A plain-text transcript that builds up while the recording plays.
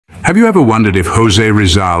Have you ever wondered if José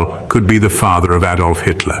Rizal could be the father of Adolf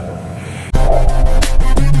Hitler?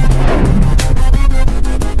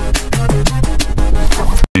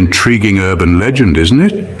 Intriguing urban legend, isn't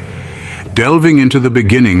it? Delving into the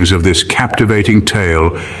beginnings of this captivating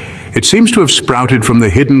tale, it seems to have sprouted from the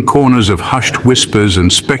hidden corners of hushed whispers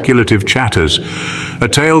and speculative chatters, a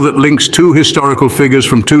tale that links two historical figures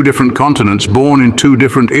from two different continents, born in two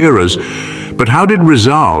different eras. But how did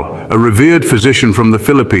Rizal, a revered physician from the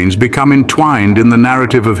Philippines, become entwined in the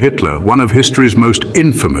narrative of Hitler, one of history's most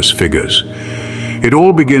infamous figures? It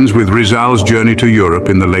all begins with Rizal's journey to Europe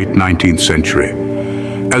in the late 19th century.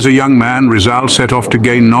 As a young man, Rizal set off to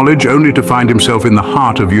gain knowledge only to find himself in the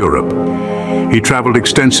heart of Europe. He traveled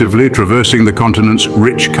extensively, traversing the continent's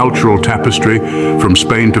rich cultural tapestry, from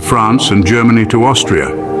Spain to France and Germany to Austria.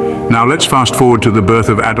 Now let's fast forward to the birth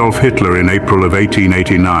of Adolf Hitler in April of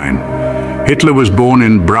 1889. Hitler was born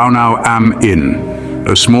in Braunau am Inn,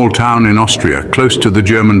 a small town in Austria, close to the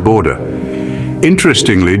German border.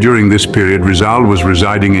 Interestingly, during this period, Rizal was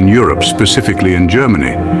residing in Europe, specifically in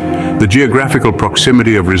Germany. The geographical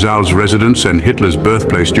proximity of Rizal's residence and Hitler's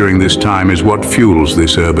birthplace during this time is what fuels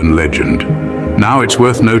this urban legend. Now it's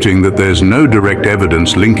worth noting that there's no direct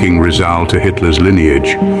evidence linking Rizal to Hitler's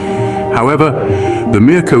lineage. However, the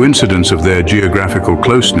mere coincidence of their geographical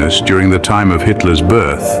closeness during the time of Hitler's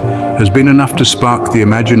birth has been enough to spark the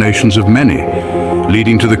imaginations of many,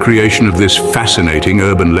 leading to the creation of this fascinating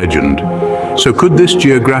urban legend. So could this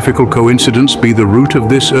geographical coincidence be the root of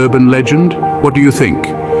this urban legend? What do you think?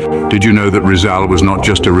 Did you know that Rizal was not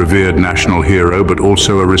just a revered national hero, but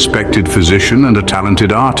also a respected physician and a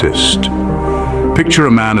talented artist? Picture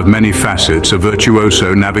a man of many facets, a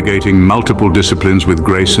virtuoso navigating multiple disciplines with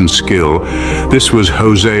grace and skill. This was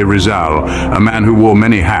José Rizal, a man who wore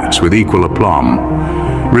many hats with equal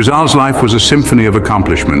aplomb. Rizal's life was a symphony of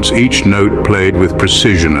accomplishments, each note played with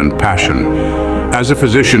precision and passion. As a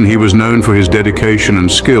physician, he was known for his dedication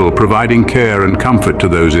and skill, providing care and comfort to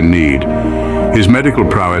those in need. His medical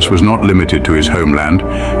prowess was not limited to his homeland,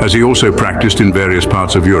 as he also practiced in various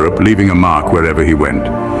parts of Europe, leaving a mark wherever he went.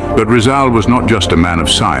 But Rizal was not just a man of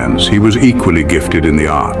science, he was equally gifted in the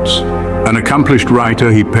arts. An accomplished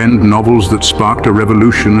writer, he penned novels that sparked a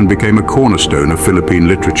revolution and became a cornerstone of Philippine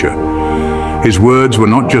literature. His words were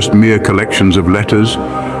not just mere collections of letters,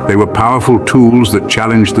 they were powerful tools that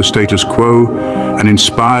challenged the status quo and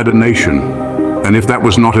inspired a nation. And if that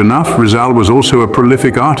was not enough, Rizal was also a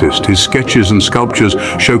prolific artist. His sketches and sculptures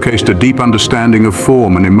showcased a deep understanding of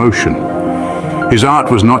form and emotion. His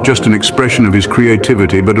art was not just an expression of his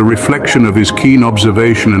creativity, but a reflection of his keen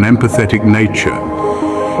observation and empathetic nature.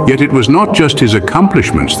 Yet it was not just his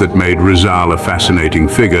accomplishments that made Rizal a fascinating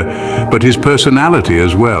figure, but his personality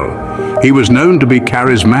as well. He was known to be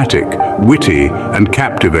charismatic, witty, and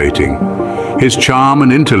captivating. His charm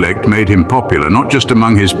and intellect made him popular, not just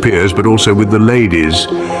among his peers, but also with the ladies.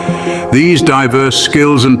 These diverse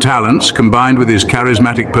skills and talents, combined with his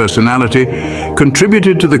charismatic personality,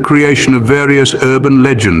 contributed to the creation of various urban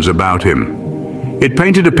legends about him. It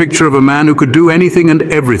painted a picture of a man who could do anything and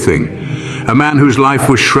everything, a man whose life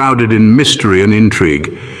was shrouded in mystery and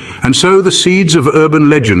intrigue. And so the seeds of urban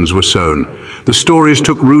legends were sown. The stories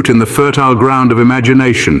took root in the fertile ground of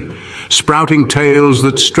imagination, sprouting tales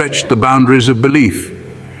that stretched the boundaries of belief.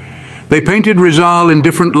 They painted Rizal in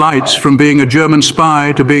different lights, from being a German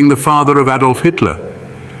spy to being the father of Adolf Hitler.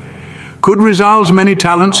 Could Rizal's many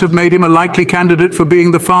talents have made him a likely candidate for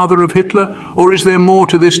being the father of Hitler, or is there more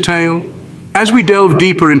to this tale? As we delve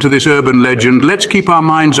deeper into this urban legend, let's keep our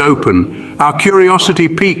minds open, our curiosity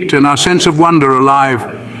piqued and our sense of wonder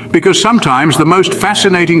alive. Because sometimes the most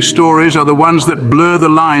fascinating stories are the ones that blur the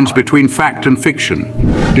lines between fact and fiction.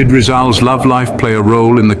 Did Rizal's love life play a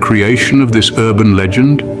role in the creation of this urban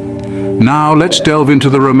legend? Now let's delve into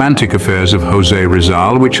the romantic affairs of José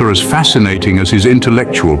Rizal, which are as fascinating as his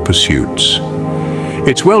intellectual pursuits.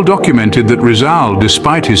 It's well documented that Rizal,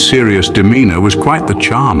 despite his serious demeanor, was quite the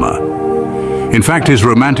charmer. In fact, his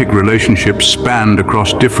romantic relationships spanned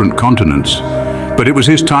across different continents. But it was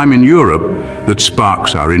his time in Europe that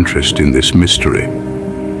sparks our interest in this mystery.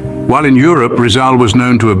 While in Europe, Rizal was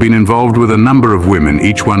known to have been involved with a number of women,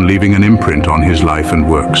 each one leaving an imprint on his life and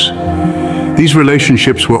works. These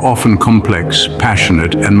relationships were often complex,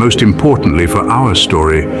 passionate, and most importantly for our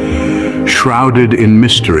story, shrouded in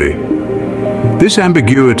mystery. This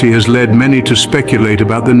ambiguity has led many to speculate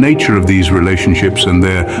about the nature of these relationships and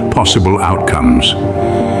their possible outcomes.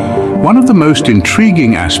 One of the most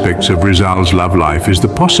intriguing aspects of Rizal's love life is the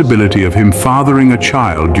possibility of him fathering a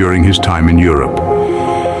child during his time in Europe.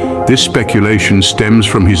 This speculation stems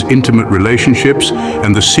from his intimate relationships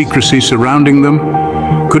and the secrecy surrounding them.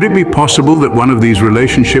 Could it be possible that one of these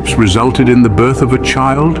relationships resulted in the birth of a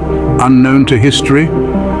child, unknown to history?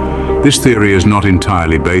 This theory is not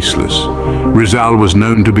entirely baseless. Rizal was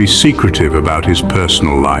known to be secretive about his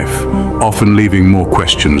personal life, often leaving more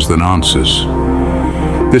questions than answers.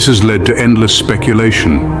 This has led to endless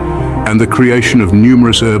speculation and the creation of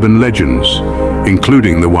numerous urban legends,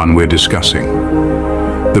 including the one we're discussing.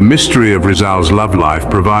 The mystery of Rizal's love life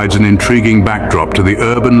provides an intriguing backdrop to the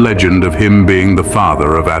urban legend of him being the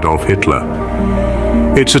father of Adolf Hitler.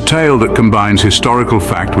 It's a tale that combines historical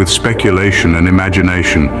fact with speculation and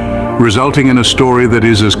imagination, resulting in a story that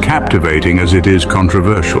is as captivating as it is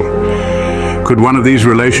controversial. Could one of these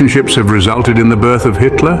relationships have resulted in the birth of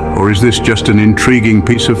Hitler, or is this just an intriguing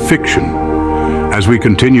piece of fiction? As we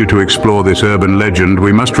continue to explore this urban legend,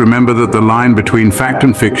 we must remember that the line between fact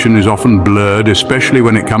and fiction is often blurred, especially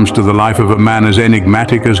when it comes to the life of a man as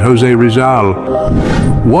enigmatic as José Rizal.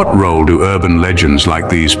 What role do urban legends like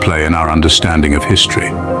these play in our understanding of history?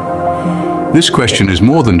 This question is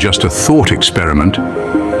more than just a thought experiment.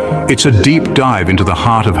 It's a deep dive into the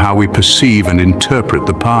heart of how we perceive and interpret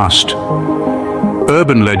the past.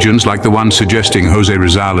 Urban legends, like the one suggesting José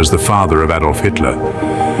Rizal as the father of Adolf Hitler,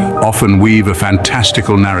 often weave a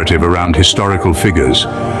fantastical narrative around historical figures,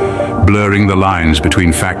 blurring the lines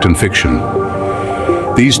between fact and fiction.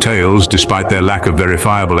 These tales, despite their lack of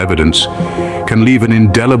verifiable evidence, can leave an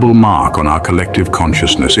indelible mark on our collective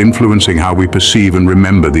consciousness, influencing how we perceive and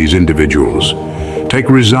remember these individuals. Take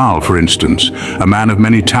Rizal, for instance, a man of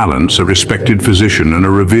many talents, a respected physician and a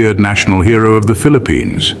revered national hero of the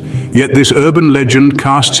Philippines. Yet this urban legend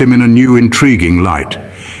casts him in a new, intriguing light.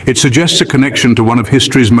 It suggests a connection to one of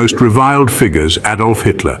history's most reviled figures, Adolf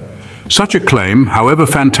Hitler. Such a claim, however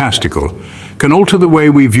fantastical, can alter the way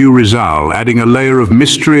we view Rizal, adding a layer of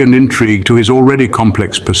mystery and intrigue to his already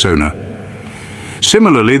complex persona.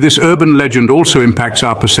 Similarly, this urban legend also impacts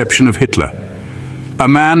our perception of Hitler. A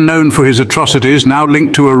man known for his atrocities now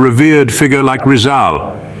linked to a revered figure like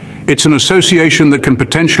Rizal. It's an association that can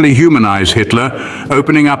potentially humanize Hitler,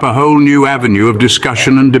 opening up a whole new avenue of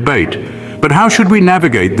discussion and debate. But how should we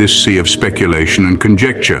navigate this sea of speculation and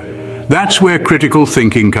conjecture? That's where critical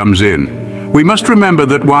thinking comes in. We must remember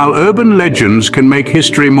that while urban legends can make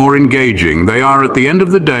history more engaging, they are, at the end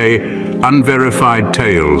of the day, unverified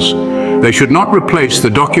tales. They should not replace the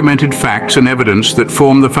documented facts and evidence that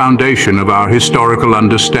form the foundation of our historical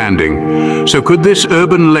understanding. So could this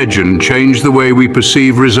urban legend change the way we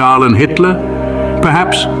perceive Rizal and Hitler?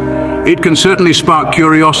 Perhaps. It can certainly spark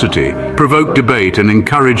curiosity, provoke debate, and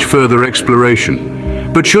encourage further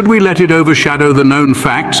exploration. But should we let it overshadow the known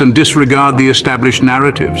facts and disregard the established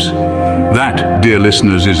narratives? That, dear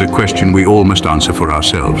listeners, is a question we all must answer for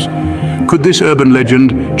ourselves. Could this urban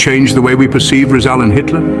legend change the way we perceive Rizal and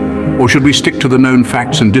Hitler? Or should we stick to the known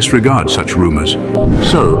facts and disregard such rumors?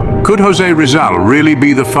 So, could José Rizal really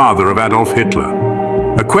be the father of Adolf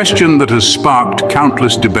Hitler? A question that has sparked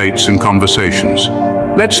countless debates and conversations.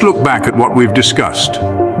 Let's look back at what we've discussed.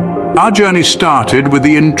 Our journey started with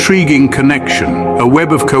the intriguing connection, a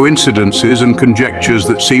web of coincidences and conjectures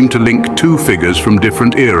that seem to link two figures from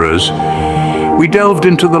different eras. We delved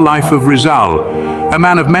into the life of Rizal, a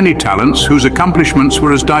man of many talents whose accomplishments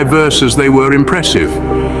were as diverse as they were impressive.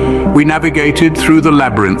 We navigated through the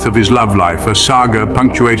labyrinth of his love life, a saga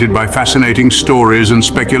punctuated by fascinating stories and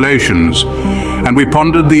speculations. And we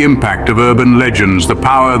pondered the impact of urban legends, the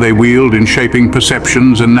power they wield in shaping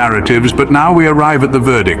perceptions and narratives. But now we arrive at the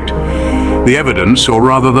verdict. The evidence, or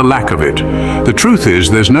rather the lack of it. The truth is,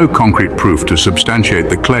 there's no concrete proof to substantiate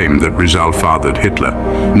the claim that Rizal fathered Hitler.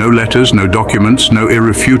 No letters, no documents, no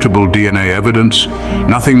irrefutable DNA evidence,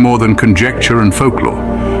 nothing more than conjecture and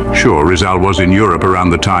folklore. Sure, Rizal was in Europe around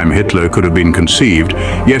the time Hitler could have been conceived.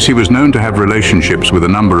 Yes, he was known to have relationships with a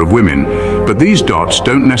number of women, but these dots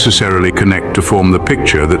don't necessarily connect to form the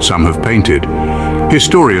picture that some have painted.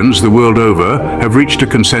 Historians the world over have reached a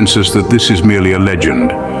consensus that this is merely a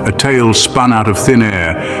legend, a tale spun out of thin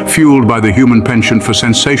air, fueled by the human penchant for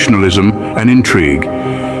sensationalism and intrigue.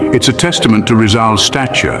 It's a testament to Rizal's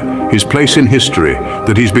stature, his place in history,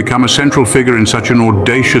 that he's become a central figure in such an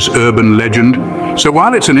audacious urban legend. So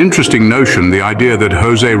while it's an interesting notion, the idea that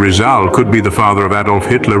José Rizal could be the father of Adolf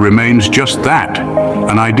Hitler remains just that,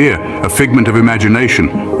 an idea, a figment of imagination,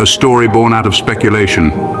 a story born out of speculation,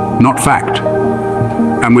 not fact.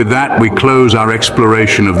 And with that, we close our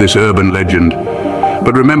exploration of this urban legend.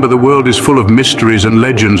 But remember, the world is full of mysteries and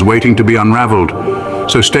legends waiting to be unraveled.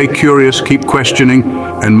 So stay curious, keep questioning,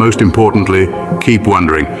 and most importantly, keep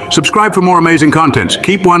wondering. Subscribe for more amazing contents.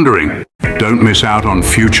 Keep wondering. Don't miss out on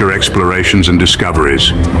future explorations and discoveries.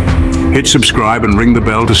 Hit subscribe and ring the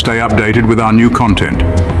bell to stay updated with our new content.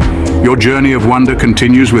 Your journey of wonder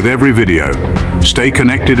continues with every video. Stay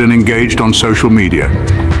connected and engaged on social media.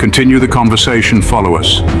 Continue the conversation, follow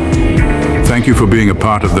us. Thank you for being a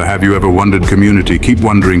part of the Have You Ever Wondered community. Keep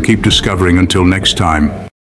wondering, keep discovering. Until next time.